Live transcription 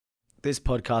This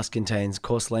podcast contains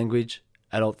coarse language,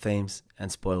 adult themes,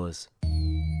 and spoilers.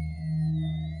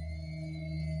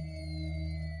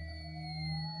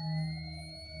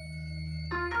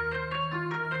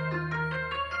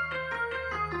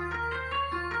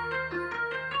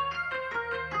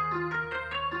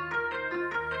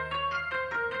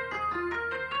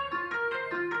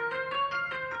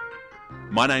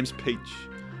 My name's Peach,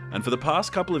 and for the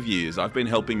past couple of years I've been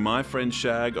helping my friend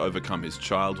Shag overcome his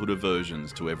childhood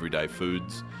aversions to everyday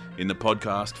foods in the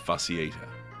podcast Fussy Eater.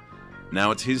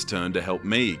 Now it's his turn to help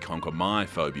me conquer my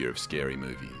phobia of scary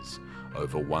movies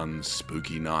over one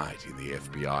spooky night in the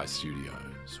FBI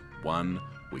studios, one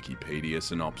Wikipedia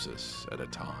synopsis at a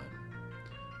time.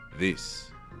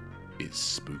 This is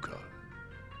Spooko.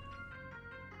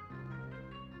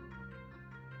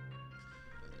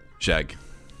 Shag,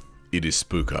 it is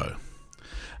Spooko,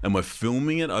 and we're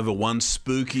filming it over one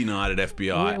spooky night at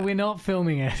FBI. We're not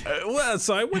filming it.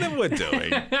 Whatever we're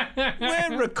doing,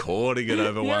 we're recording it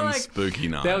over one spooky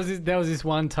night. There was this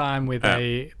one time with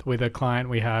a client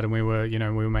we had, and we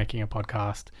were making a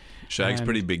podcast. Shag's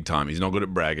pretty big time. He's not good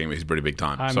at bragging, but he's pretty big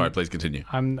time. Sorry, please continue.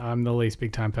 I'm the least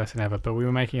big time person ever, but we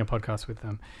were making a podcast with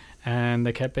them, and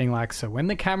they kept being like, so when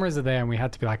the cameras are there, and we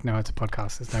had to be like, no, it's a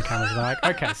podcast, there's no cameras. They're like,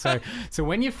 okay, so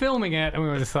when you're filming it, and we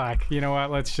were just like, you know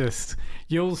what,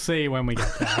 you'll see when we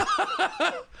get there.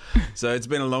 So it's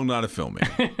been a long night of filming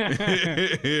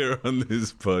here on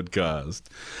this podcast.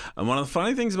 And one of the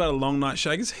funny things about a long night,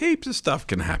 Shag, is heaps of stuff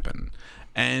can happen.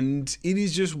 And it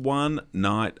is just one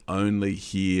night only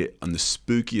here on the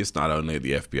spookiest night only at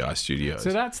the FBI studios.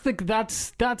 So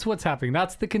that's what's happening.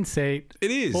 That's the conceit. It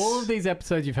is. All of these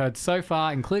episodes you've heard so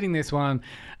far, including this one,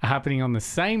 are happening on the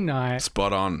same night.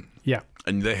 Spot on. Yeah.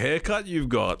 And the haircut you've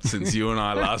got since you and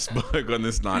I last spoke on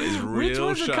this night is real sharp.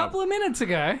 Which was a couple of minutes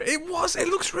ago. It was. It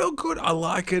looks real good. I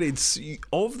like it. It's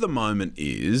of the moment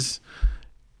is,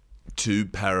 to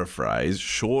paraphrase,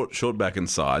 short back and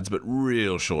sides, but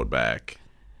real short back.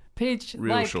 Peach,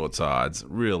 real short sides,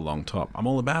 real long top. I'm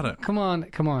all about it. Come on.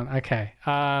 Okay.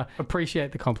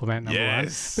 Appreciate the compliment, number one.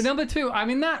 But number two,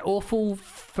 I'm in that awful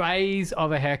phase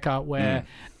of a haircut where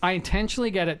I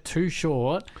intentionally get it too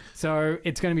short, so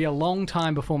it's going to be a long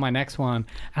time before my next one,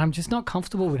 and I'm just not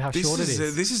comfortable with how short it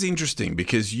is. This is interesting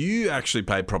because you actually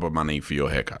pay proper money for your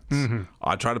haircuts. Mm-hmm.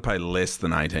 I try to pay less than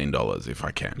 $18 if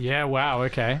I can. Yeah, wow,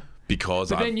 okay.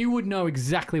 But then you would know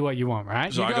exactly what you want,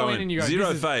 right? So you go in and you go,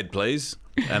 zero fade, please.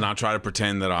 And I try to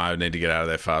pretend that I need to get out of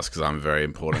there fast because I'm very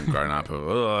important grown up.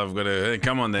 Oh, I've got to,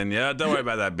 come on then. Yeah, don't worry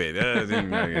about that bit.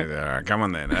 Come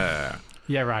on then.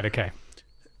 Yeah, right, okay.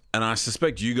 And I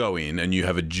suspect you go in and you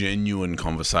have a genuine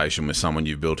conversation with someone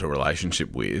you've built a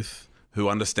relationship with who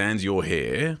understands your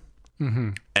hair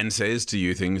and says to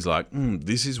you things like,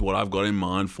 this is what I've got in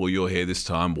mind for your hair this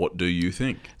time. What do you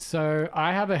think? So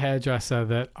I have a hairdresser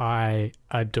that I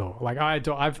adore.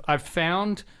 I've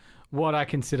found what I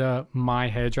consider my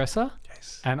hairdresser.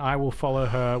 Yes. And I will follow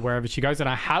her wherever she goes. And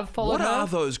I have followed her. What are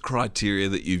those criteria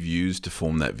that you've used to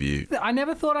form that view? I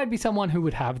never thought I'd be someone who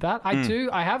would have that. I do.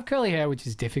 I have curly hair, which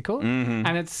is difficult. Mm-hmm.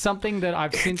 And it's something that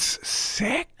I've since... It's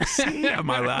sexy. Am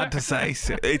I allowed to say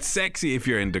it's sexy if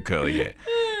you're into curly hair.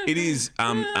 It is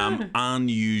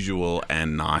unusual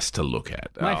and nice to look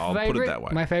at. I'll put it that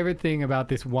way. My favourite thing about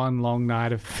this one long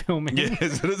night of filming...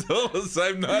 Yes, it's all the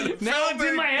same night of filming. Now it's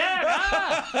in my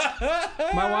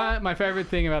head. My favourite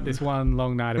thing about this one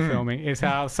long night of filming is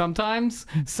how sometimes,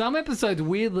 some episodes,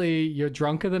 weirdly, you're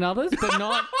drunker than others, but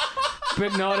not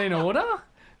in order.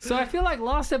 So I feel like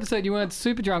last episode you weren't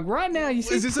super drunk. Right now you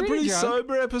seem Is this a pretty drunk.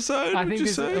 sober episode, I think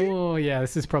this. Oh yeah,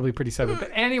 this is probably pretty sober.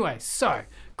 But anyway, so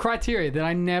criteria that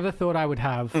I never thought I would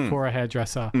have for a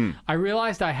hairdresser. I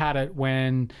realized I had it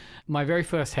when my very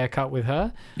first haircut with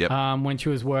her, when she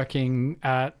was working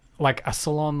at like a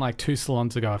salon like 2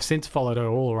 salons ago. I've since followed her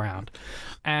all around.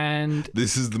 And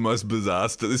this is the most bizarre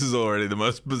this is already the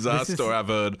most bizarre story I've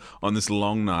heard on this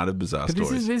long night of bizarre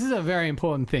stories. This is a very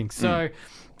important thing. So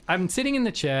I'm sitting in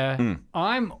the chair.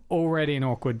 I'm already an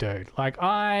awkward dude.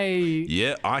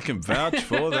 Yeah, I can vouch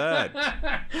for that.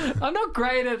 I'm not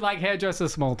great at hairdresser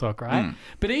small talk, right?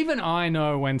 But even I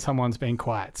know when someone's being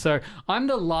quiet. So I'm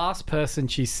the last person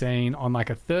she's seen on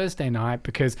a Thursday night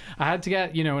because I had to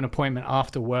get, an appointment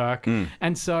after work.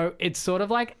 And so it's sort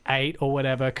of 8 or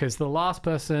whatever because the last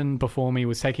person before me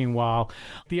was taking a while.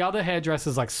 The other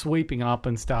hairdresser's sweeping up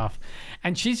and stuff.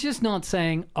 And she's just not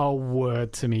saying a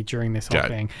word to me during this whole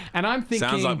thing. And I'm thinking...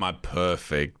 Sounds like my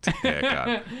perfect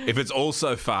haircut. If it's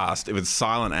also fast, if it's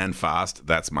silent and fast,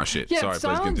 that's my shit. Sorry,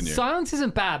 please continue. Silence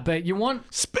isn't bad, but you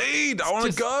want... Speed! I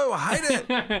want to go. I hate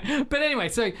it. But anyway,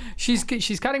 so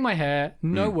she's cutting my hair,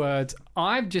 no words.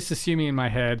 I'm just assuming in my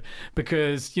head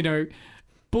because,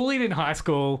 bullied in high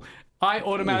school... I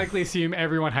automatically assume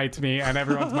everyone hates me and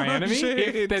everyone's my enemy.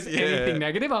 If there's anything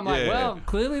negative, I'm like, well,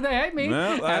 clearly they hate me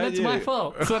and it's my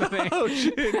fault, sort of thing. Oh,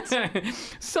 shit.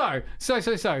 So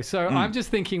I'm just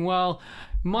thinking, well,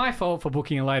 my fault for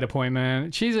booking a late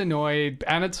appointment. She's annoyed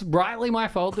and it's rightly my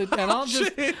fault. And I'll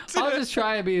just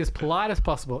try to be as polite as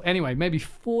possible. Anyway, maybe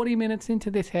 40 minutes into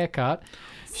this haircut.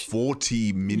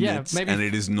 40 minutes and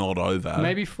it is not over.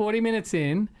 Maybe 40 minutes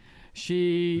in.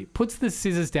 She puts the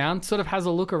scissors down, sort of has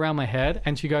a look around my head,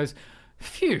 and she goes,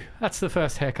 phew, that's the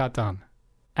first haircut done.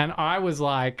 And I was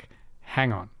like,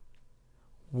 hang on.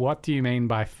 What do you mean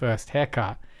by first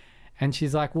haircut? And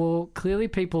she's like, well, clearly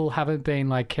people haven't been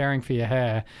like caring for your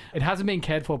hair. It hasn't been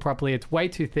cared for properly. It's way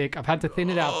too thick. I've had to thin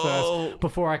it out first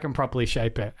before I can properly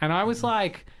shape it. And I was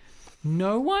like,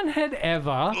 no one had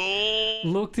ever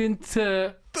looked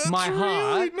into my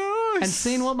heart and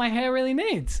seen what my hair really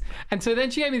needs. And so then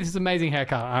she gave me this amazing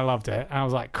haircut. I loved it. And I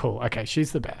was like, cool. Okay,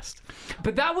 she's the best.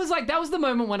 But that was the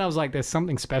moment when I was like, there's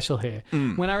something special here.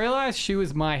 When I realized she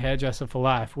was my hairdresser for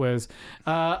life was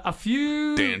a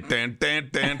few haircuts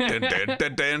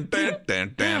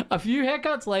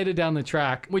later down the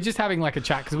track. We're just having like a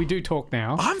chat because we do talk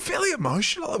now. I'm fairly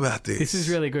emotional about this. This is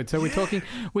really good. So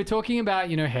we're talking about,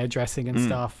 hairdressing and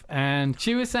stuff. And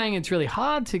she was saying it's really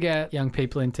hard to get young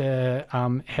people into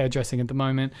hairdressing at the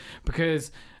moment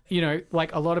because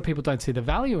like a lot of people don't see the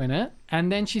value in it.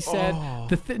 And then she said,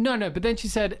 but then she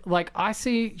said, like, I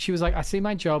see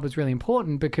my job as really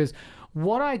important because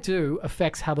what I do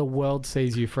affects how the world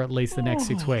sees you for at least the next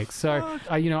 6 weeks. So,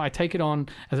 I take it on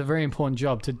as a very important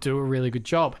job to do a really good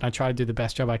job. And I try to do the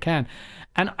best job I can.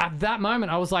 And at that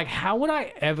moment, I was like, how would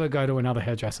I ever go to another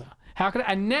hairdresser? How could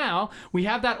I? And now we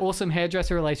have that awesome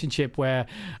hairdresser relationship where,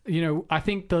 I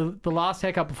think the last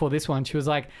haircut before this one, she was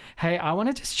like, hey, I want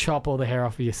to just chop all the hair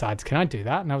off of your sides. Can I do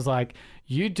that? And I was like,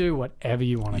 you do whatever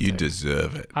you want to do. You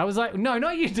deserve it. I was like, no,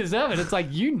 not you deserve it. It's like,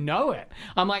 you know it.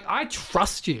 I'm like, I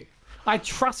trust you. I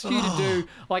trust you to do,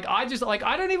 I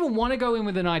don't even want to go in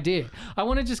with an idea. I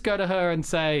want to just go to her and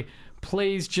say,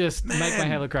 please just make my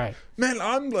hair look great. Man,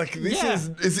 I'm like,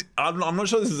 I'm not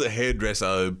sure this is a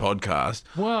hairdresser podcast.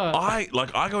 What? I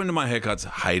go into my haircuts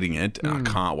hating it and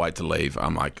I can't wait to leave.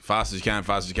 I'm like, fast as you can,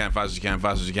 fast as you can, fast as you can,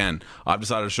 fast as you can. I've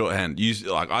decided to shorthand.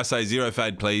 I say 0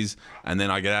 fade, please. And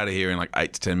then I get out of here in like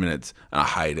 8 to 10 minutes and I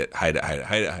hate it.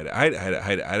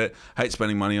 Hate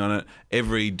spending money on it.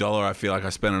 Every dollar I feel like I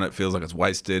spend on it feels like it's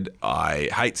wasted. I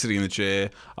hate sitting in the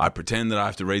chair. I pretend that I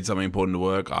have to read something important to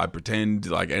work. I pretend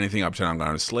like anything. I pretend I'm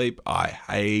going to sleep. I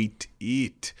hate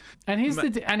it. And here's the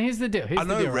deal. I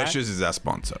know Reshes is our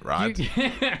sponsor, right?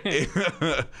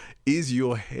 Is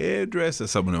your hairdresser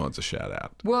someone who wants a shout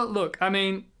out? Well, look, I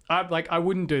mean, I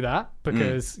wouldn't do that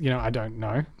because I don't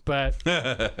know. But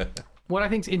what I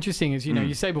think's interesting is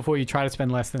you say before you try to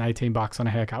spend less than $18 on a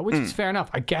haircut, which is fair enough.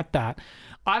 I get that.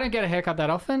 I don't get a haircut that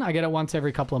often. I get it once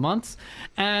every couple of months.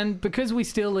 And because we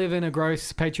still live in a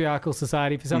gross patriarchal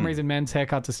society, for some reason, men's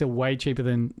haircuts are still way cheaper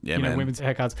than women's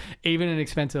haircuts, even at an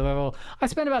expensive level. I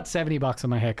spend about $70 on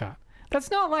my haircut. That's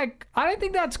not like, I don't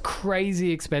think that's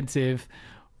crazy expensive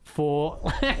for...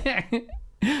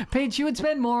 Peach, you would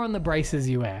spend more on the braces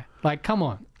you wear. Like, come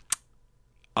on.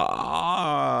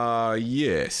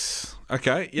 Yes.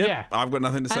 Okay, yep. Yeah. I've got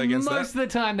nothing to say against that. Most of the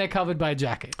time, they're covered by a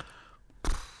jacket.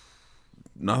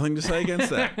 Nothing to say against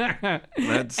that.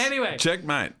 Anyway.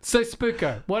 Checkmate. So,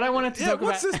 Spooko, what I wanted to talk about...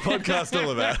 what's this podcast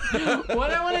all about? What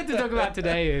I wanted to talk about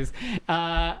today is...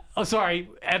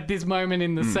 at this moment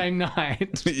in the same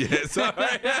night...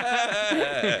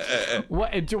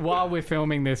 while we're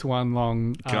filming this one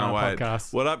long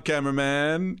podcast. What up,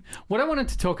 cameraman? What I wanted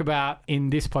to talk about in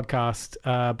this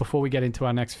podcast, before we get into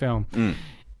our next film,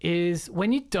 is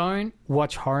when you don't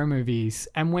watch horror movies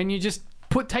and when you just...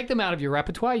 take them out of your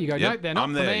repertoire. You go, no, they're not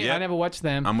for me. I never watched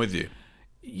them. I'm with you.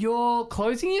 You're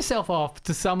closing yourself off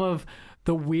to some of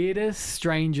the weirdest,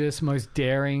 strangest, most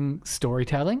daring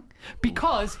storytelling.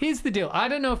 Because here's the deal. I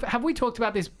don't know have we talked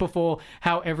about this before,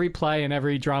 how every play and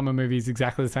every drama movie is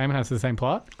exactly the same and has the same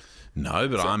plot? No,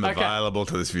 but I'm available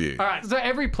to this view. All right, so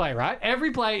every play, right?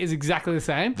 Every play is exactly the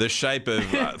same. The shape of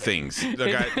things.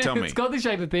 Okay, tell me. It's got the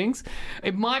shape of things.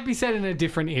 It might be set in a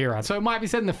different era. So it might be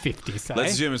set in the 50s, say.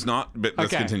 Let's assume it's not, but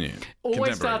let's continue.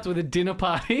 Always starts with a dinner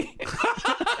party.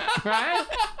 Right?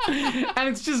 And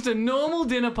it's just a normal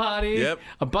dinner party. Yep.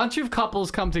 A bunch of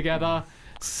couples come together.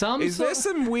 Is there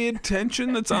some weird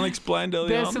tension that's unexplained early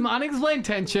There's on? some unexplained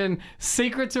tension,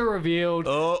 secrets are revealed,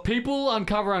 people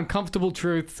uncover uncomfortable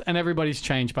truths, and everybody's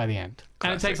changed by the end.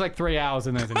 And it takes like 3 hours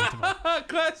and there's an interval.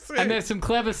 Classic. And there's some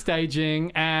clever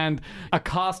staging, and a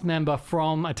cast member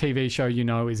from a TV show you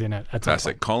know is in it. At some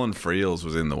Classic. Colin Friels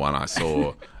was in the one I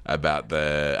saw about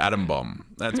the atom bomb.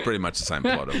 That's pretty much the same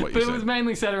plot of what you But said. it was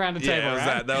mainly set around a table, Yeah, it was right?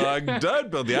 that. They were like, don't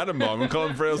build the atom bomb. And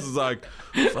Colin Friels was like,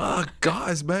 fuck,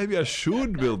 guys, maybe I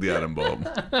should build the atom bomb.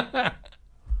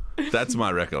 That's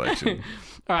my recollection.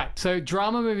 All right, so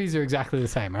drama movies are exactly the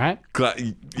same, right?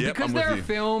 Yep, Because I'm they're with a you.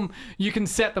 film, you can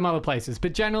set them other places.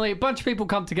 But generally, a bunch of people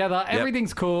come together,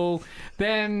 everything's cool,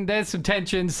 then there's some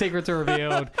tension, secrets are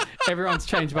revealed, everyone's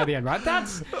changed by the end, right?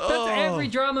 That's every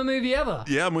drama movie ever.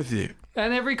 Yeah, I'm with you.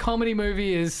 And every comedy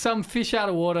movie is some fish out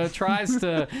of water, tries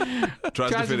to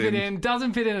fit in,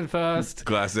 doesn't fit in at first.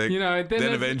 Classic. You know, then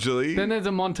there's- eventually. Then there's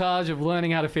a montage of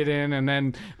learning how to fit in, and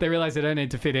then they realize they don't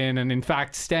need to fit in, and in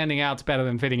fact, standing out's better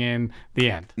than fitting in.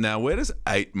 The end. Now, where does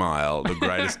 8 Mile, the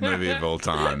greatest movie of all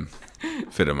time,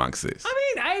 fit amongst this?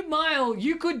 I mean, 8 Mile,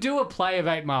 you could do a play of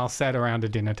 8 Mile set around a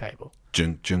dinner table.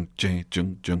 Jung, jung, jay,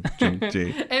 jung, jung, jung,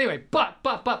 jay. Anyway, but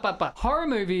horror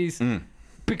movies,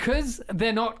 because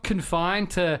they're not confined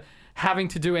to having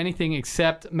to do anything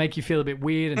except make you feel a bit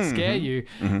weird and scare you,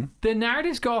 the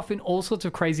narratives go off in all sorts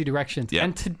of crazy directions. Yeah.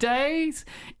 And today's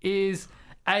is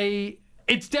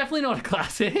it's definitely not a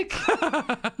classic.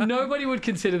 Nobody would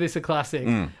consider this a classic,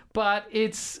 but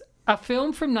it's a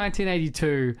film from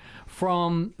 1982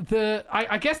 from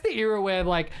I guess the era where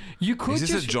like you could Is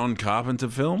this a John Carpenter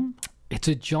film? It's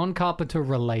a John Carpenter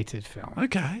related film.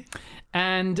 Okay.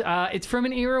 And it's from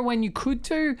an era when you could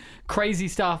do crazy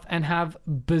stuff and have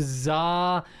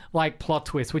bizarre like plot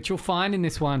twists, which you'll find in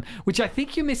this one, which I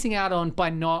think you're missing out on by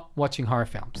not watching horror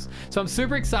films. So I'm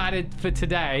super excited for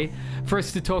today for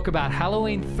us to talk about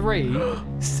Halloween 3,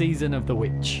 Season of the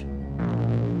Witch.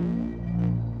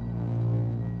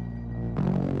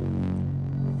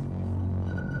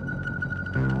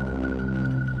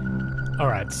 All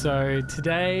right, so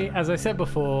today, as I said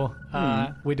before,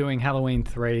 we're doing Halloween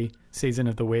 3, Season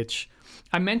of the Witch.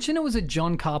 I mentioned it was a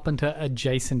John Carpenter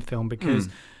adjacent film because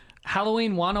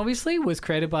Halloween 1 obviously was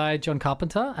created by John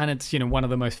Carpenter, and it's, you know, one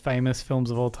of the most famous films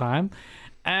of all time.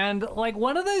 And like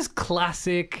one of those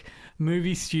classic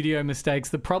movie studio mistakes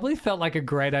that probably felt like a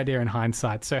great idea in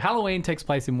hindsight. So Halloween takes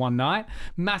place in one night,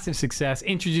 massive success,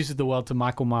 introduces the world to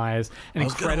Michael Myers, and I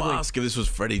was going to ask if this was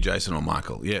Freddy, Jason, or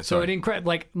Michael. Yeah, so sorry.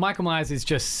 like Michael Myers is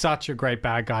just such a great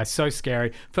bad guy, so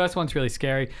scary. First one's really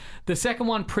scary. The second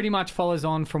one pretty much follows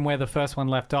on from where the first one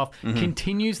left off,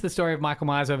 continues the story of Michael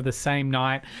Myers over the same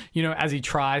night, you know, as he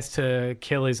tries to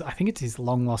kill his, I think it's his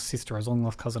long lost sister or his long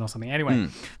lost cousin or something. Anyway,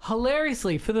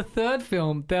 hilariously, for the third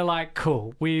film, they're like,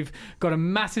 cool, we've got a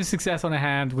massive success on our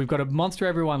hand. We've got a monster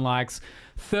everyone likes.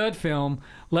 Third film,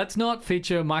 let's not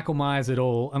feature Michael Myers at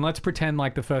all, and let's pretend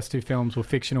like the first two films were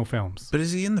fictional films. But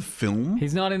is he in the film?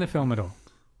 He's not in the film at all.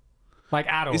 Like,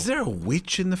 at all. Is there a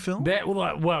witch in the film?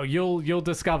 Well, you'll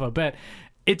discover, but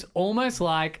it's almost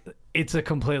like it's a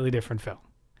completely different film.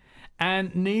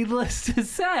 And needless to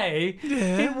say,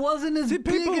 it wasn't as Did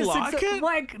big people a like success. it?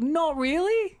 Like, not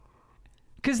really.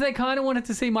 Because they kind of wanted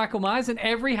to see Michael Myers, and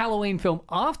every Halloween film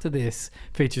after this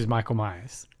features Michael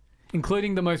Myers,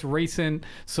 including the most recent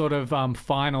sort of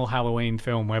final Halloween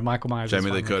film where Michael Myers Jamie is Lee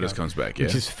finally Curtis killed, comes back, yeah.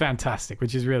 which is fantastic,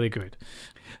 which is really good.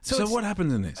 So it's- what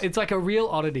happens in this? It's like a real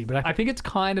oddity, but I think it's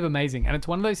kind of amazing. And it's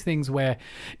one of those things where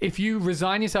if you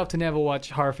resign yourself to never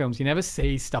watch horror films, you never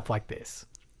see stuff like this.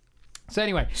 So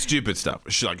anyway, Stupid stuff.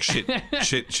 Like shit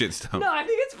stuff. no, I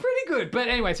think it's pretty good. But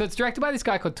anyway, so it's directed by this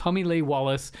guy called Tommy Lee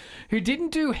Wallace, who didn't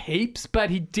do heaps, but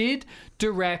he did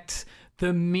direct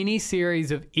the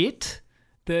mini-series of It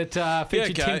that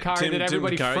featured okay. Tim Curry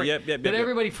Tim Curry. Yep.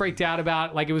 everybody freaked out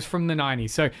about. Like, it was from the 90s.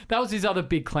 So that was his other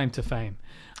big claim to fame.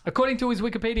 According to his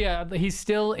Wikipedia, he's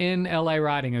still in LA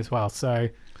writing as well. So I'm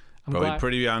Probably glad.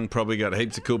 pretty young, probably got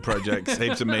heaps of cool projects,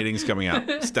 heaps of meetings coming up,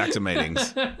 stacks of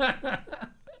meetings.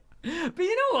 But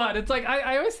you know what? It's like,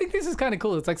 I always think this is kind of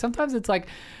cool. It's like, sometimes it's like,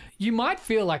 you might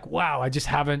feel like, wow, I just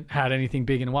haven't had anything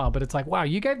big in a while. But it's like, wow,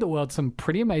 you gave the world some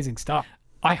pretty amazing stuff.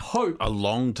 I hope. A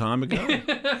long time ago?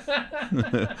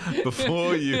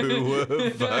 Before you were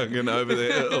fucking over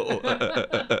there.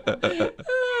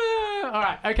 All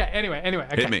right. Okay. Anyway.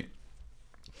 Okay. Hit me.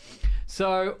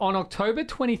 So on October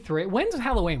 23, when's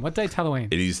Halloween? What date's Halloween?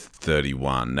 It is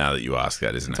 31 now that you ask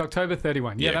that, isn't It's it? October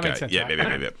 31. Yeah, that okay. makes sense. Yeah,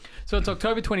 right? yeah. So it's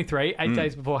October 23, 8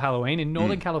 days before Halloween in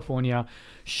Northern California.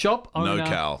 Shop owner, No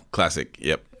Cal. Classic.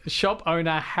 Yep. shop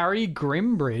owner Harry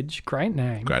Grimbridge, great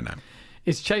name, Great name.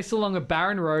 is chased along a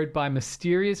barren road by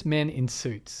mysterious men in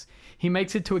suits. he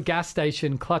makes it to a gas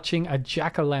station clutching a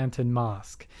jack-o'-lantern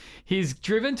mask. He's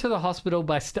driven to the hospital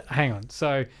by... Hang on.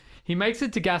 So he makes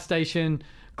it to gas station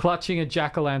clutching a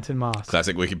jack-o'-lantern mask.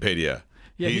 Classic Wikipedia.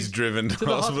 Yeah, he's driven to the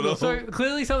hospital. So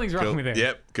clearly something's wrong with him.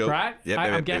 Yep, cool. Right? Yep,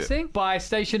 I'm guessing by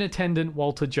station attendant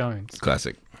Walter Jones.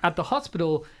 Classic. At the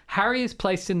hospital, Harry is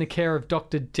placed in the care of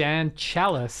Dr. Dan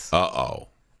Chalice, Uh-oh.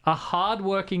 a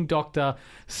hard-working doctor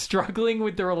struggling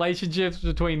with the relationships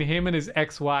between him and his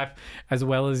ex-wife as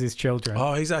well as his children.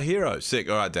 Oh, he's our hero. Sick.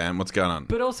 All right, Dan, what's going on?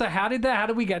 But also, how did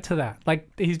we get to that? Like,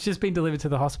 he's just been delivered to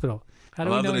the hospital. How I do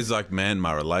we love know that he's like, man,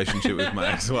 my relationship with my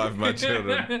ex-wife, my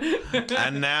children.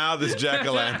 And now this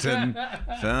jack-o'-lantern.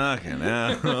 Fucking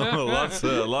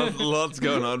hell. lots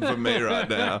going on for me right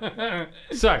now.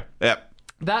 So, Yep.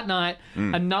 that night,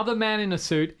 another man in a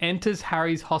suit enters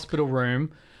Harry's hospital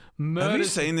room, Have you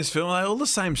seen this film? Are they all the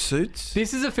same suits?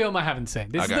 This is a film I haven't seen.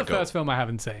 This is the first film I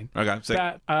haven't seen. Okay, sick.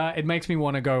 But it makes me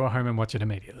want to go home and watch it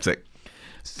immediately. Sick.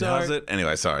 So, Does it?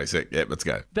 Anyway, sorry, sick. Yep, let's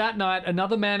go. that night,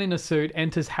 another man in a suit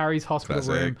enters Harry's hospital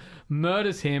Classic. room,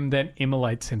 murders him, then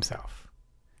immolates himself.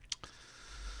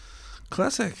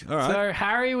 Classic. All right. So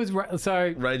Harry was... Rage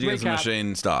Against the recap.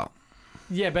 Machine style.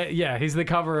 Yeah, but yeah, he's the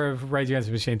cover of Rage Against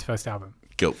the Machine's first album.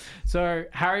 Cool. So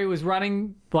Harry was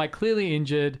running, like, clearly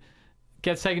injured,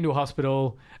 gets taken to a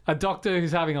hospital. A doctor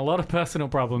who's having a lot of personal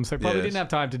problems, so probably Yes. didn't have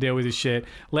time to deal with his shit,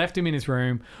 left him in his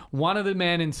room. One of the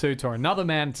men in suits, or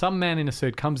some man in a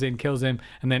suit comes in, kills him,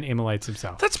 and then immolates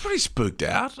himself. That's pretty spooked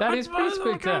out. That is pretty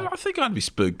spooked out. I think I'd be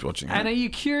spooked watching And are that. you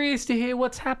curious to hear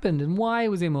what's happened and why he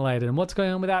was immolated and what's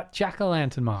going on with that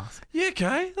jack-o'-lantern mask? Yeah,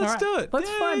 okay. Let's All right, do it. Let's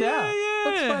Yeah, find yeah, out. Yeah,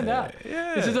 Let's find out.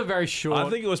 Yeah. This is a very short... I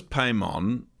think it was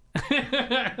Paimon.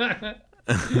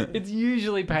 It's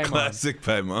usually Paimon. Classic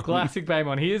Paimon. Classic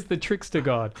Paimon. He is the trickster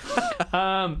god.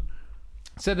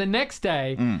 So the next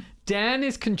day, Dan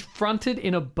is confronted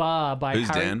in a bar by Who's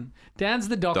Harry. Dan? Dan's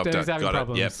the doctor who's having got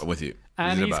problems. it. Yep, I'm with you.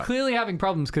 And in a he's bar. clearly having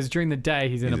problems because during the day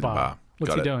he's in a bar. What's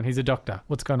Got he it. doing? He's a doctor.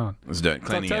 What's going on? Let's do it. It's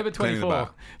Cleaning October it. Cleaning the 24.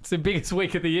 It's the biggest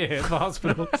week of the year for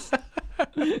hospitals.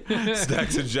 bar.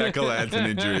 Stacks of jack-o'-lantern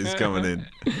injuries coming in.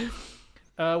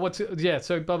 So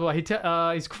blah, blah,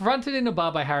 blah. He's confronted in a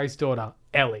bar by Harry's daughter,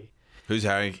 Ellie. Who's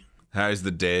Harry? Harry's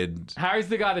the dead Harry's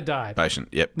the guy that died. patient.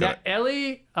 Yep, got Now, it.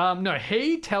 Ellie,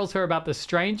 he tells her about the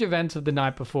strange events of the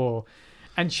night before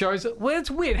and shows... Well,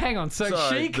 it's weird. Hang on. So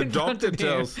Sorry, she the doctor confronted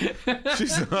him. tells...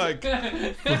 She's like,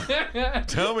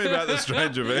 tell me about the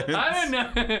strange events.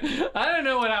 I don't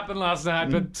know what happened last night,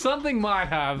 but something might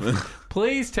have.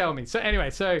 Please tell me. So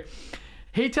anyway,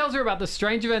 he tells her about the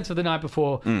strange events of the night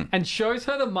before and shows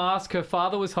her the mask her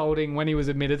father was holding when he was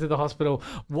admitted to the hospital.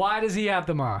 Why does he have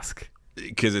the mask?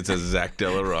 Because it's a Zach De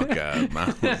La Rocca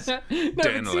mask. No, but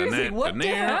seriously, what the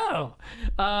hell?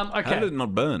 How Okay. did it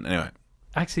not burn? Anyway.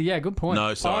 Actually, yeah, good point.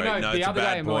 No, sorry. Oh, no, the it's a other guy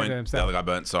bad immolated point. The himself. other guy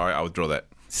burnt. Sorry, I withdraw that.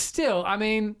 Still, I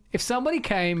mean, if somebody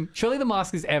came, surely the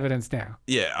mask is evidence now.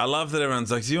 Yeah, I love that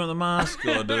everyone's like, do you want the mask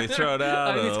or do we throw it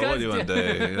out? I mean, Or what do you want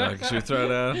to do? Like, should we throw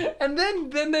it out? And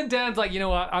then Dan's like, you know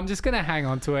what? I'm just going to hang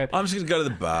on to it. I'm just going to go to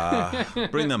the bar,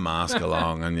 bring the mask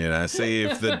along and, see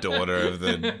if the daughter of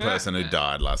the person who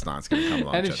died last night's going to come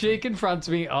along. And if she confronts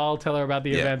me, I'll tell her about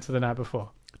the events of the night before.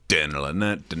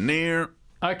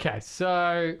 Okay,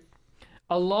 so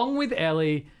along with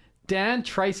Ellie, Dan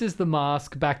traces the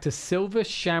mask back to Silver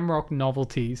Shamrock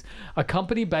Novelties, a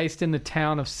company based in the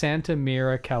town of Santa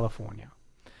Mira, California.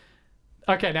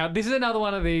 Okay, now this is another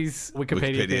one of these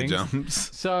Wikipedia things.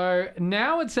 jumps. So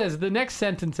now it says, the next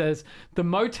sentence says, the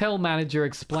motel manager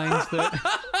explains that...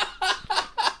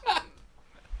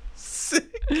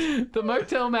 The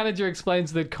motel manager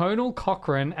explains that Conal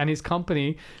Cochran and his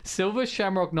company, Silver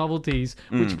Shamrock Novelties,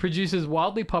 which produces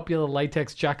wildly popular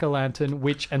latex jack-o'-lantern,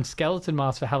 witch, and skeleton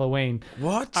masks for Halloween,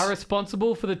 What? are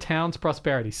responsible for the town's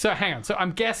prosperity. So hang on. So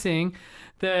I'm guessing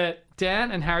that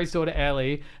Dan and Harry's daughter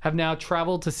Ellie have now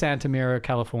traveled to Santa Mira,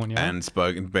 California. And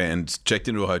checked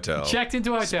into a hotel. Checked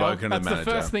into a hotel. Spoken to That's the the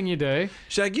manager. first thing you do.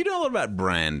 Shag, you know a lot about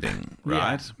branding,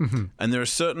 right? And there are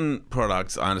certain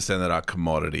products I understand that are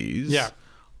commodities. Yeah.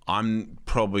 I'm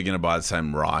probably going to buy the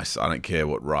same rice. I don't care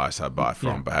what rice I buy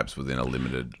from, perhaps within a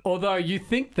limited... Although you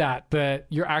think that, but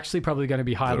you're actually probably going to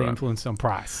be highly Right. influenced on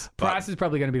price. Price is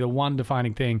probably going to be the one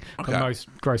defining thing for most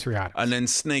grocery items. And then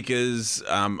sneakers,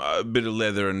 a bit of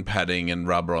leather and padding and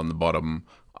rubber on the bottom.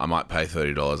 I might pay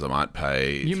 $30. I might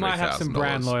pay $3,000. You might have some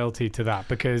brand loyalty to that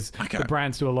because Okay. the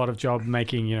brands do a lot of job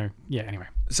making, anyway.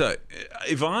 So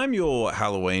if I'm your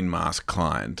Halloween mask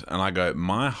client and I go,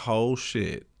 my whole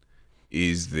shit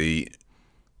is the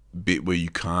bit where you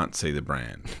can't see the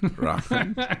brand, right?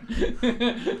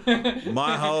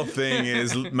 My whole thing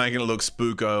is making it look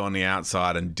spooko on the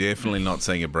outside and definitely not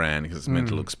seeing a brand because it's meant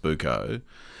to look spooko.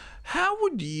 How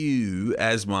would you,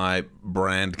 as my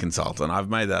brand consultant, I've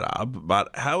made that up, but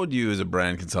how would you as a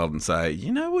brand consultant say,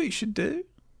 you know what you should do?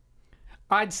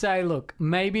 I'd say, look,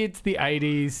 maybe it's the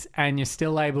 80s and you're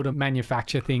still able to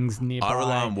manufacture things nearby. I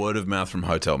rely on word of mouth from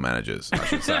hotel managers, I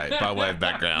should say, by way of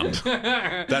background.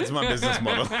 That's my business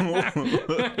model.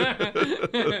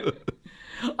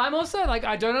 I'm also like,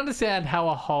 I don't understand how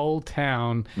a whole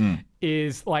town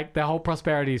is like, the whole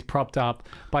prosperity is propped up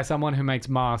by someone who makes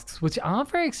masks, which aren't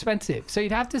very expensive. So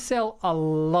you'd have to sell a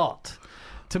lot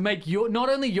to make not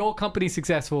only your company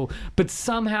successful, but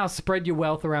somehow spread your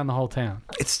wealth around the whole town.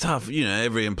 It's tough. You know,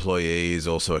 every employee is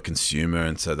also a consumer,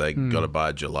 and so they got to buy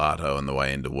a gelato on the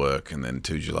way into work and then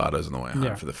 2 gelatos on the way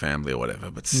home for the family or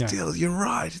whatever. But still, you're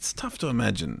right. It's tough to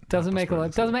imagine. Doesn't make a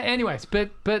lot. Doesn't make. Anyways,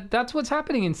 but that's what's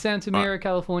happening in Santa Maria,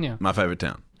 California. My favorite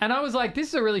town. And I was like, this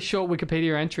is a really short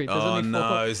Wikipedia entry. There's only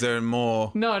 4... is there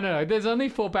more? No. There's only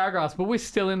 4 paragraphs, but we're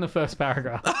still in the first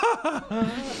paragraph.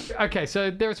 Okay,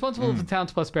 so they're responsible for the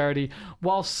town's prosperity.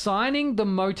 While signing the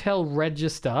motel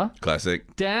register,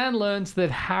 Classic. Dan learns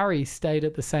that Harry stayed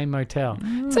at the same motel.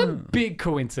 It's a big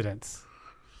coincidence.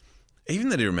 Even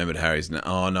that he remembered Harry's...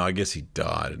 Oh, no, I guess he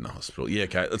died in the hospital. Yeah,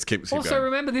 okay, let's keep Also, going.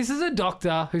 remember, this is a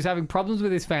doctor who's having problems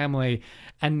with his family,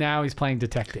 and now he's playing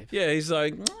detective. Yeah, he's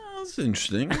like... That's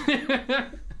interesting.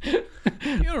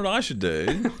 You know what I should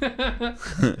do?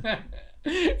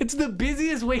 It's the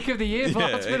busiest week of the year for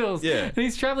hospitals. Yeah. And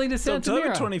he's traveling to Santa October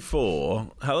Mira.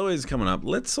 24, Halloween's coming up.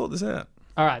 Let's sort this out.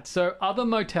 All right, so other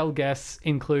motel guests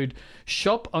include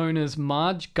shop owners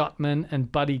Marge Gutman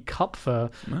and Buddy Kupfer,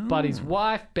 Buddy's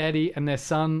wife, Betty, and their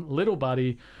son, Little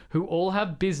Buddy, who all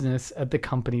have business at the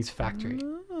company's factory.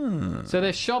 So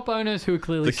they're shop owners who are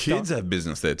clearly The kids have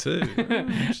business there too.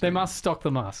 They must stock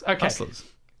the mask. Okay. Hustlers.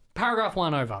 Paragraph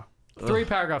 1 over. 3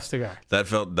 paragraphs to go.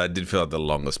 That did feel like the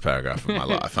longest paragraph of my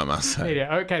life, I must say.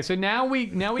 Yeah. Okay. So now we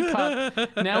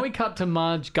cut to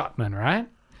Marge Gutman, right?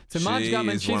 So Marge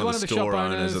Gutman, she's one of the shop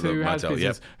owners who has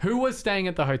business. Who was staying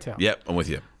at the hotel? Yep, I'm with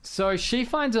you. So she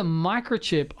finds a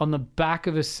microchip on the back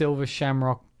of a silver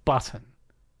shamrock button,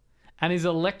 and is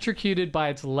electrocuted by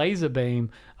its laser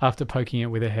beam after poking it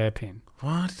with a hairpin.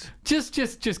 What?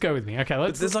 Just go with me. Okay,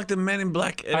 let's. There's like the Men in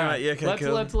Black. Anyway, right, yeah, okay,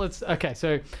 cool. Let's. Okay,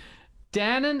 so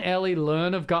Dan and Ellie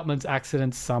learn of Gutman's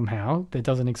accident somehow. That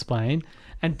doesn't explain.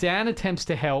 And Dan attempts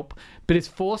to help, but is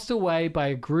forced away by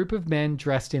a group of men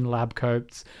dressed in lab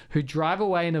coats who drive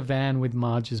away in a van with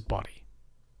Marge's body.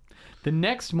 The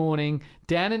next morning,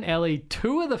 Dan and Ellie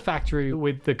tour the factory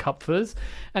with the Kupfers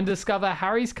and discover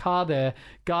Harry's car there,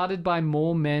 guarded by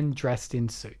more men dressed in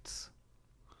suits.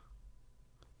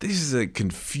 This is a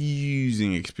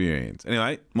confusing experience.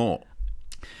 Anyway, more.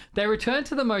 They return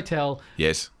to the motel,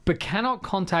 Yes. but cannot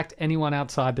contact anyone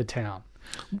outside the town.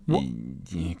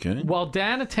 Okay. While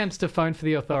Dan attempts to phone for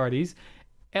the authorities,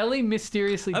 Ellie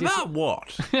mysteriously... About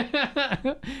what?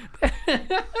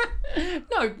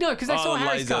 No, because they saw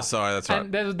Harry's laser. car. Sorry, that's right.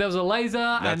 And there was a laser,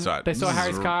 That's and right. they saw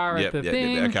Harry's car at the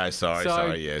thing. Okay,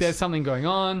 sorry, yes. There's something going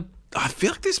on. I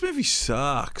feel like this movie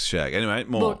sucks, Shag. Anyway,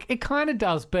 more. Look, it kind of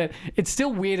does, but it's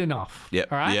still weird enough. Yeah,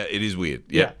 all right? yeah, it is weird.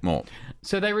 Yeah, more.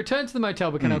 So they return to the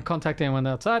motel but cannot contact anyone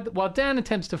outside. While Dan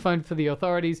attempts to phone for the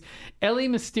authorities, Ellie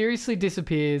mysteriously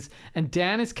disappears and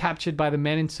Dan is captured by the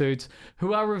men in suits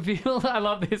who are revealed, I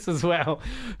love this as well,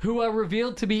 who are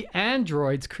revealed to be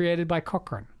androids created by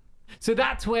Cochrane. So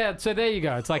there you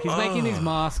go. It's like he's making these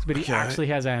masks, but he actually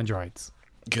has androids.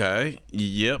 Okay,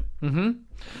 yep.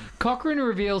 Cochrane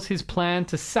reveals his plan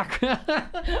to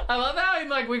I love how in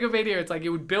like Wikipedia it's like it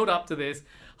would build up to this.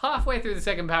 Halfway through the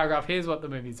second paragraph, here's what the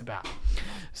movie's about.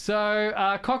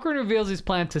 So Cochrane reveals his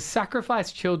plan to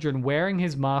sacrifice children wearing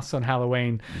his masks on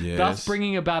Halloween, thus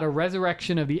bringing about a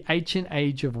resurrection of the ancient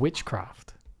age of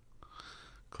witchcraft.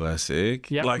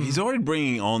 Classic. Yep. Like he's already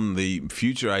bringing on the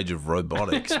future age of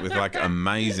robotics with like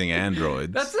amazing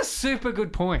androids. That's a super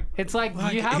good point. It's like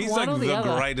you have he's one like or the the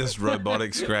other. greatest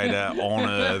robotics creator on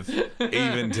Earth,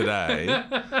 even today.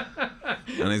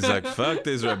 And he's like, fuck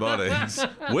this robotics.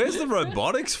 Where's the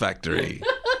robotics factory?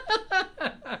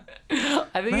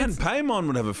 I think Man, Paimon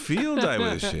would have a field day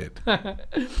with this shit.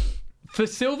 For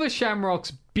Silver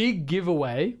Shamrock's big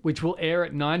giveaway, which will air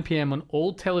at 9 p.m. on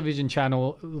all television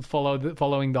channel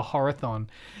following the Horathon,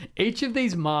 each of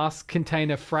these masks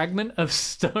contain a fragment of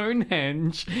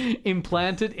Stonehenge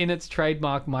implanted in its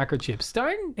trademark microchip.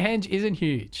 Stonehenge isn't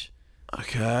huge.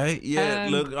 Okay, yeah,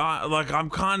 And- look, I'm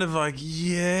kind of like,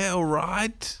 yeah, all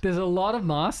right. There's a lot of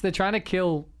masks. They're trying to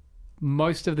kill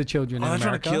most of the children in They're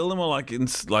America. trying to kill them or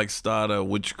like start a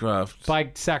witchcraft.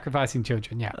 By sacrificing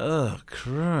children, yeah. Oh,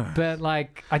 crap. But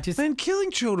like, I just... Man,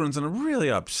 killing children's a really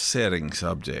upsetting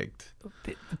subject.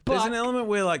 There's but- an element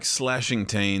where like slashing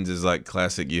teens is like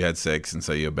classic. You had sex and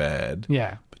so you're bad.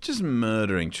 Yeah. But just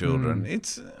murdering children,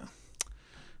 it's.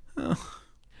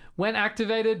 When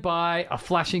activated by a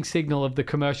flashing signal of the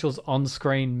commercial's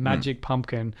on-screen magic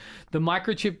pumpkin, the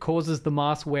microchip causes the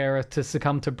mask wearer to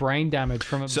succumb to brain damage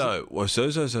from... So, whoa.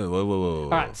 All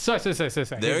right, so.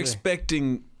 They're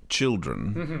expecting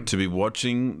children to be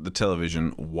watching the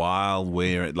television while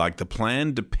wearing. Like the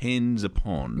plan depends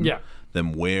upon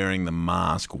them wearing the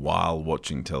mask while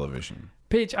watching television.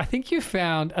 Peach, I think you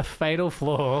found a fatal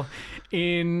flaw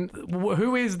in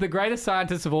who is the greatest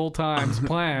scientist of all time's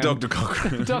plan. Dr.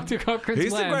 Cochrane. Dr. Cochrane's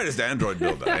He's plan. the greatest android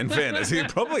builder, in fairness. He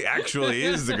probably actually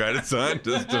is the greatest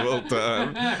scientist of all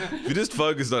time. If you just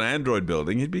focused on android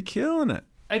building, he'd be killing it.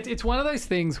 It's one of those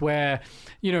things where,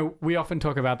 you know, we often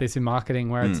talk about this in marketing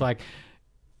where it's like,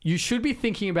 you should be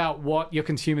thinking about what your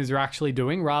consumers are actually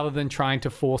doing rather than trying to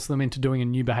force them into doing a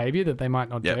new behavior that they might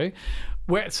not do.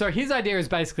 So his idea is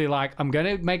basically like, I'm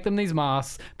going to make them these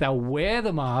masks. They'll wear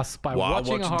the mask by While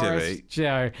watching a horror TV.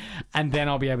 show, and then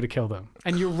I'll be able to kill them.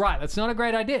 And you're right. That's not a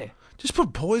great idea. Just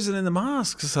put poison in the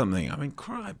masks or something. I mean,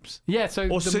 cripes. Yeah. So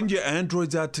Or send your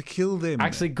androids out to kill them.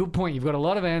 Actually, good point. You've got a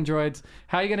lot of androids.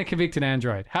 How are you going to convict an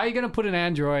android? How are you going to put an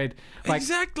android?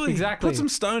 Exactly. Exactly. Put some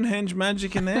Stonehenge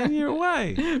magic in there and you're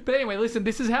away. But anyway, listen,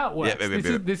 this is how it works.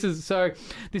 This is so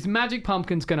this magic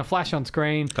pumpkin's going to flash on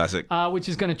screen. Classic. Which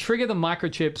is going to trigger the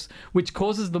microchips, which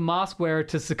causes the mask wearer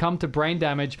to succumb to brain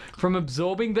damage from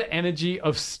absorbing the energy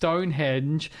of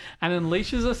Stonehenge and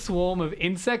unleashes a swarm of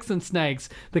insects and snakes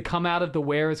that come out of the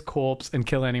wearer's corpse and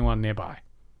kill anyone nearby.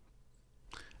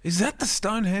 Is that the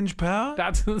Stonehenge power?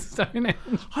 That's the Stonehenge.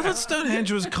 I thought Stonehenge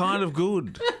was kind of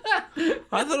good.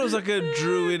 I thought it was like a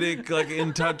druidic, like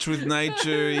in touch with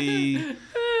nature-y,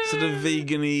 sort of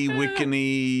vegan-y,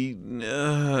 Wiccan-y.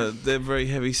 They're very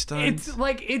heavy stones.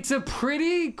 It's a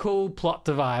pretty cool plot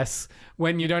device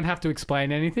when you don't have to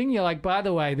explain anything. You're like, by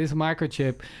the way, this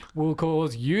microchip will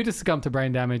cause you to succumb to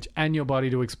brain damage and your body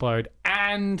to explode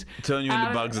and turn you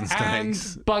into bugs and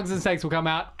snakes. And bugs and snakes will come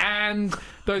out, and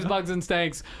those bugs and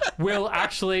snakes will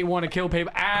actually want to kill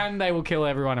people, and they will kill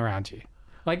everyone around you.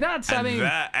 Like that's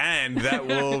that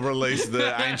will release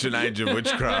the ancient age of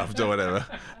witchcraft or whatever.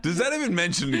 Does that even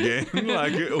mention again?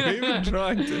 Like we're even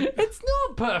trying to. It's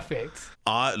not perfect.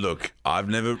 I've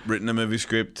never written a movie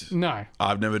script. No.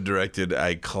 I've never directed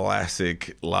a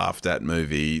classic laughed at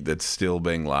movie that's still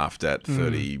being laughed at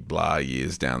 30 blah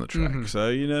years down the track.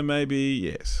 So, maybe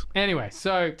yes. Anyway,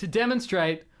 so to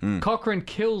demonstrate, Cochrane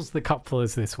kills the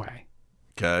cupfullers this way.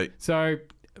 Okay. So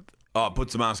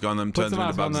puts the mask on them, turns them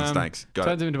into bugs and snakes.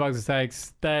 Turns them into bugs and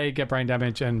snakes. They get brain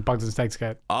damage, and bugs and snakes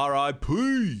get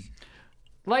R.I.P.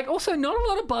 Like, also, not a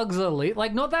lot of bugs are lethal.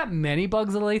 Like, not that many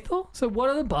bugs are lethal. So, what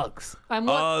are the bugs? And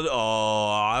what?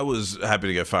 I was happy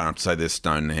to go far enough to say they're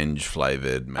Stonehenge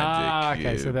flavoured magic.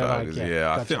 Okay, so they're bugs. like,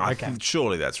 Gotcha. I think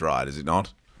surely that's right, is it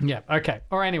not? Yeah, okay.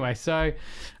 Or anyway, so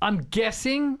I'm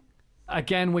guessing,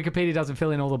 again, Wikipedia doesn't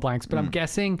fill in all the blanks, but I'm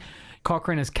guessing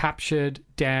Cochrane has captured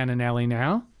Dan and Ellie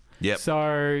now. Yep.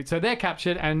 So they're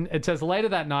captured, and it says later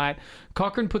that night,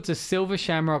 Cochrane puts a silver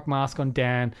shamrock mask on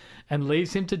Dan and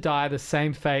leaves him to die the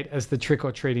same fate as the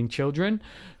trick-or-treating children,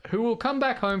 who will come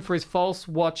back home for his false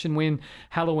watch and win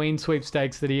Halloween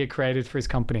sweepstakes that he had created for his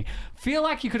company. Feel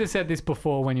like you could have said this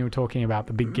before when you were talking about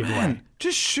the big giveaway.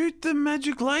 Just shoot the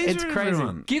magic laser. It's crazy.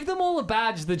 Everyone. Give them all a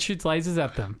badge that shoots lasers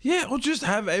at them. Yeah, or just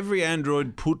have every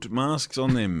android put masks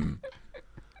on them.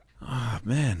 Oh,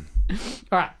 man.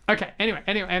 All right. Okay.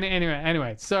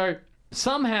 Anyway. So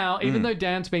somehow, even though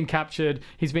Dan's been captured,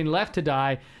 he's been left to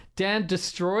die. Dan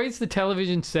destroys the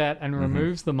television set and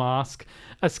removes the mask,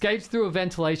 escapes through a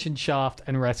ventilation shaft,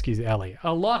 and rescues Ellie.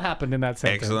 A lot happened in that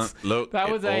sentence. Excellent. Look,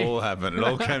 all happened. It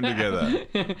all came together.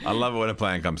 I love it when a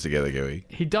plan comes together, Gooey.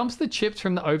 He dumps the chips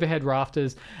from the overhead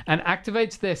rafters and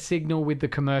activates their signal with the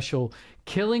commercial,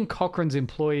 killing Cochrane's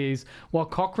employees while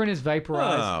Cochrane is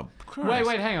vaporized. Oh, Christ.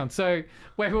 Wait, hang on. So,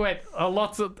 wait.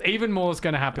 Even more is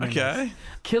going to happen. Okay.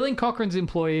 Killing Cochrane's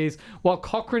employees while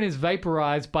Cochrane is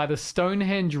vaporized by the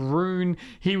Stonehenge rune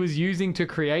he was using to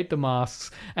create the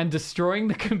masks and destroying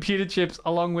the computer chips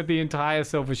along with the entire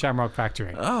Silver Shamrock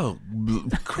factory. Oh,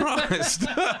 Christ.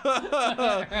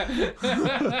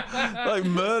 Like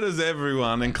murders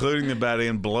everyone, including the baddie,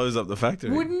 and blows up the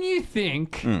factory. Wouldn't you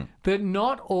think that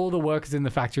not all the workers in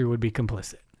the factory would be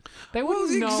complicit? They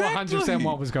wouldn't know 100% exactly.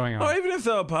 what was going on. Or even if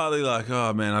they were partly like,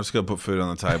 oh man, I've just got to put food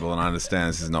on the table and I understand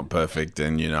this is not perfect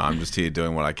and, I'm just here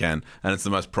doing what I can and it's the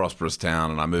most prosperous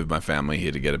town and I moved my family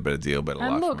here to get a better deal, better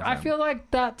life. And look, for my I family. feel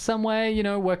like that some way,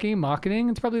 working in marketing,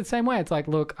 it's probably the same way. It's like,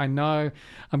 look, I know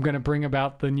I'm going to bring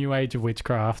about the new age of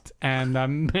witchcraft and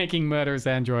I'm making murderous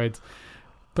androids,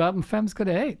 but my fam's got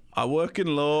to eat. I work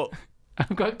in law.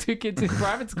 I've got 2 kids in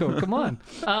private school. Come on.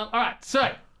 All right,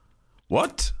 so...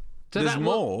 What? So There's that-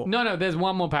 more? No, there's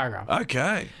one more paragraph.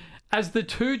 Okay. As the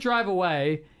two drive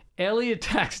away, Ellie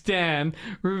attacks Dan,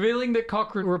 revealing that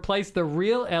Cochrane replaced the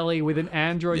real Ellie with an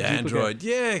android The duplicate. android.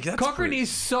 Yeah, that's Cochrane pretty- is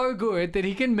so good that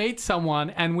he can meet someone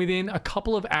and within a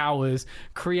couple of hours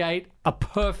create a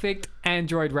perfect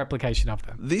android replication of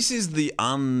them. This is the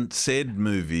unsaid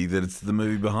movie that it's the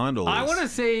movie behind all this. I want to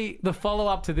see the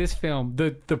follow-up to this film,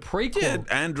 the prequel, Yeah,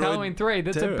 Android Halloween 3,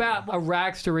 that's Terror. about a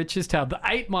rags to riches tale, the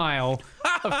 8 Mile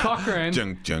of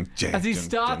Cochrane. As he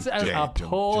starts as a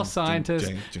poor scientist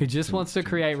who just wants to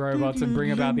create robots and bring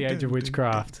about the age of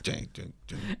witchcraft.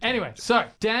 Anyway, so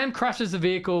Dan crashes the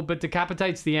vehicle but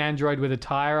decapitates the android with a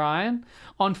tire iron.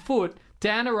 On foot,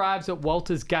 Dan arrives at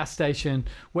Walter's gas station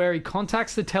where he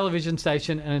contacts the television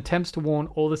station and attempts to warn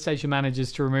all the station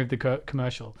managers to remove the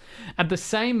commercial. At the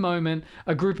same moment,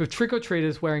 a group of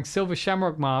trick-or-treaters wearing silver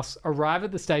shamrock masks arrive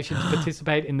at the station to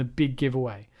participate in the big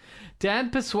giveaway.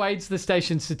 Dan persuades the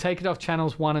stations to take it off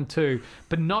channels 1 and 2,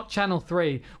 but not channel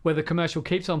 3, where the commercial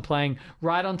keeps on playing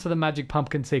right onto the magic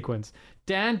pumpkin sequence.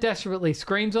 Dan desperately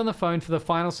screams on the phone for the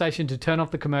final station to turn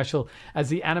off the commercial as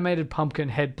the animated pumpkin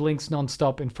head blinks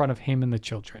non-stop in front of him and the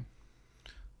children.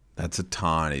 That's a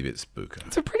tiny bit spooky.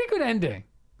 It's a pretty good ending.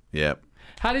 Yep.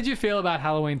 How did you feel about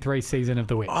Halloween 3 Season of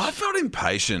the Witch? I felt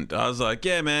impatient. I was like,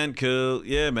 yeah, man, cool.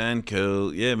 Yeah, man,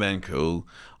 cool. Yeah, man, cool.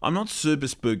 I'm not super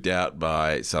spooked out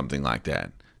by something like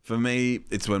that. For me,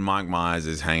 it's when Mike Myers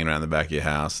is hanging around the back of your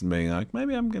house and being like,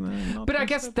 maybe I'm going to... But I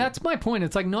guess that's my point.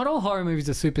 It's like not all horror movies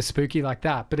are super spooky like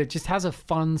that, but it just has a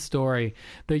fun story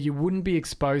that you wouldn't be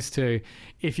exposed to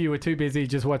if you were too busy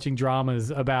just watching dramas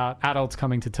about adults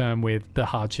coming to term with the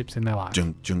hardships in their life.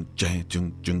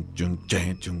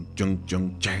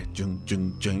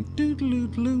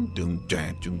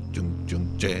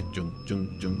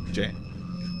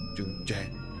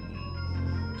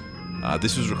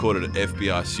 This was recorded at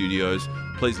FBI Studios.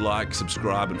 Please like,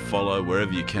 subscribe, and follow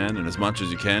wherever you can and as much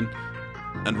as you can.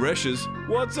 And Reshes,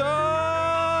 what's up?